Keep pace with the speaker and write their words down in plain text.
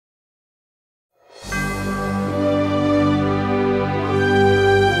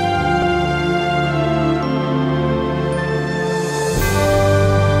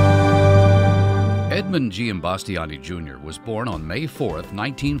Giambastiani Jr. was born on May 4,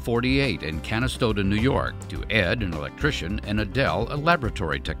 1948 in Canastota, New York, to Ed, an electrician, and Adele, a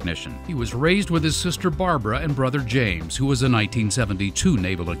laboratory technician. He was raised with his sister Barbara and brother James, who was a 1972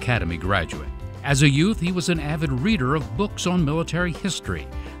 Naval Academy graduate. As a youth, he was an avid reader of books on military history.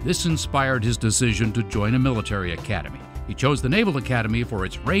 This inspired his decision to join a military academy. He chose the Naval Academy for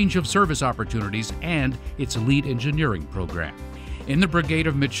its range of service opportunities and its elite engineering program. In the Brigade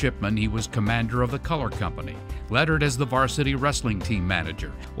of Midshipmen, he was commander of the Color Company, lettered as the varsity wrestling team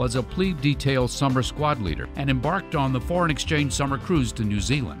manager, was a plebe detail summer squad leader, and embarked on the foreign exchange summer cruise to New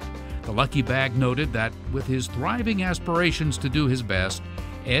Zealand. The Lucky Bag noted that with his thriving aspirations to do his best,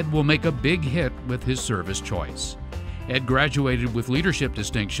 Ed will make a big hit with his service choice. Ed graduated with leadership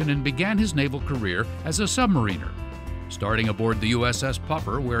distinction and began his naval career as a submariner, starting aboard the USS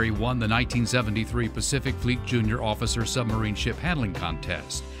Puffer, where he won the 1973 Pacific Fleet Junior Officer Submarine Ship Handling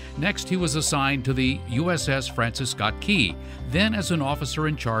Contest. Next, he was assigned to the USS Francis Scott Key, then as an officer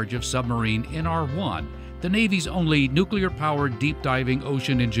in charge of submarine NR-1, the Navy's only nuclear-powered deep-diving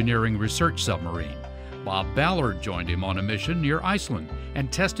ocean engineering research submarine. Bob Ballard joined him on a mission near Iceland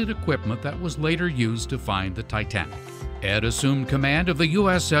and tested equipment that was later used to find the Titanic. Ed assumed command of the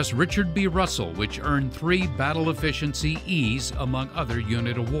USS Richard B. Russell, which earned 3 Battle Efficiency E's, among other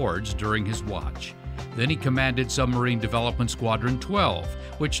unit awards, during his watch. Then he commanded Submarine Development Squadron 12,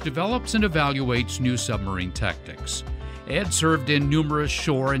 which develops and evaluates new submarine tactics. Ed served in numerous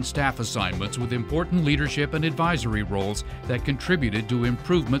shore and staff assignments with important leadership and advisory roles that contributed to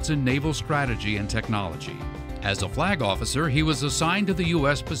improvements in naval strategy and technology. As a flag officer, he was assigned to the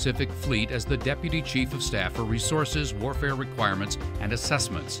U.S. Pacific Fleet as the Deputy Chief of Staff for Resources, Warfare Requirements, and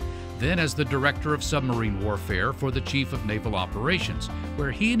Assessments, then as the Director of Submarine Warfare for the Chief of Naval Operations,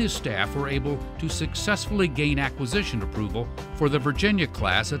 where he and his staff were able to successfully gain acquisition approval for the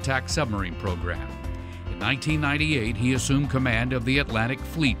Virginia-class attack submarine program. In 1998, he assumed command of the Atlantic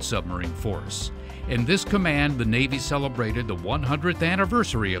Fleet Submarine Force. In this command, the Navy celebrated the 100th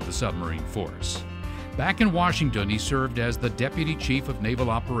anniversary of the submarine force. Back in Washington, he served as the Deputy Chief of Naval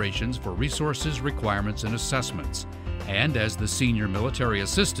Operations for Resources, Requirements, and Assessments, and as the Senior Military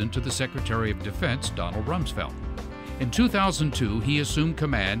Assistant to the Secretary of Defense, Donald Rumsfeld. In 2002, he assumed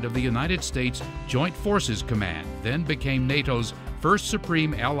command of the United States Joint Forces Command, then became NATO's first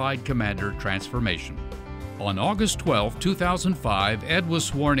Supreme Allied Commander transformation. On August 12, 2005, Ed was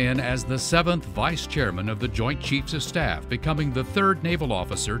sworn in as the 7th Vice Chairman of the Joint Chiefs of Staff, becoming the 3rd naval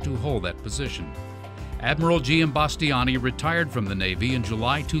officer to hold that position. Admiral Giambastiani retired from the Navy in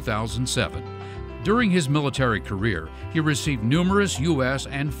July 2007. During his military career, he received numerous U.S.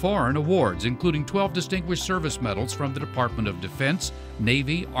 and foreign awards, including 12 Distinguished Service Medals from the Department of Defense,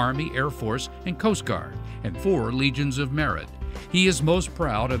 Navy, Army, Air Force, and Coast Guard, and 4 Legions of Merit. He is most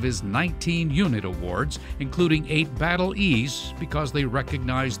proud of his 19 unit awards, including 8 Battle E's, because they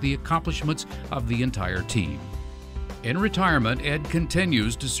recognize the accomplishments of the entire team. In retirement, Ed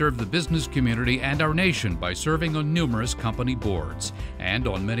continues to serve the business community and our nation by serving on numerous company boards and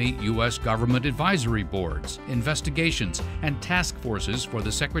on many U.S. government advisory boards, investigations, and task forces for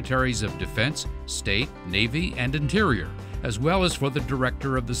the Secretaries of Defense, State, Navy, and Interior, as well as for the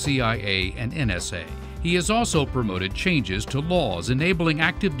Director of the CIA and NSA. He has also promoted changes to laws enabling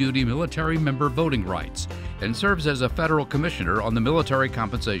active duty military member voting rights and serves as a federal commissioner on the Military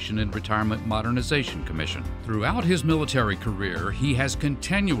Compensation and Retirement Modernization Commission. Throughout his military career, he has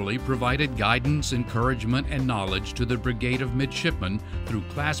continually provided guidance, encouragement, and knowledge to the Brigade of Midshipmen through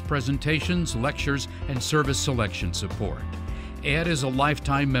class presentations, lectures, and service selection support. Ed is a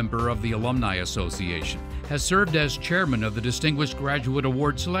lifetime member of the Alumni Association, has served as chairman of the Distinguished Graduate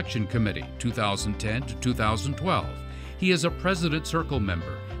Award Selection Committee 2010 to 2012. He is a President Circle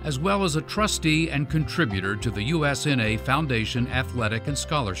member, as well as a trustee and contributor to the USNA Foundation Athletic and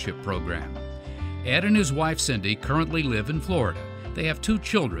Scholarship Program. Ed and his wife Cindy currently live in Florida. They have 2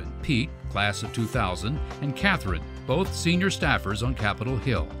 children, Pete, class of 2000, and Catherine, both senior staffers on Capitol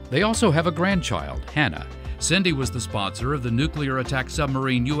Hill. They also have a grandchild, Hannah. Cindy was the sponsor of the nuclear attack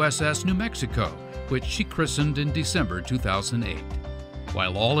submarine USS New Mexico, which she christened in December 2008.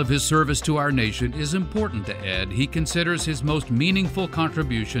 While all of his service to our nation is important to Ed, he considers his most meaningful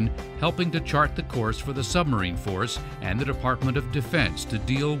contribution helping to chart the course for the submarine force and the Department of Defense to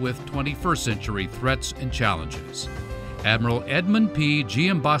deal with 21st century threats and challenges. Admiral Edmund P.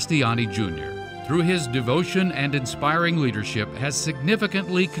 Giambastiani Jr., through his devotion and inspiring leadership, has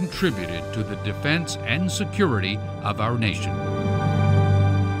significantly contributed to the defense and security of our nation.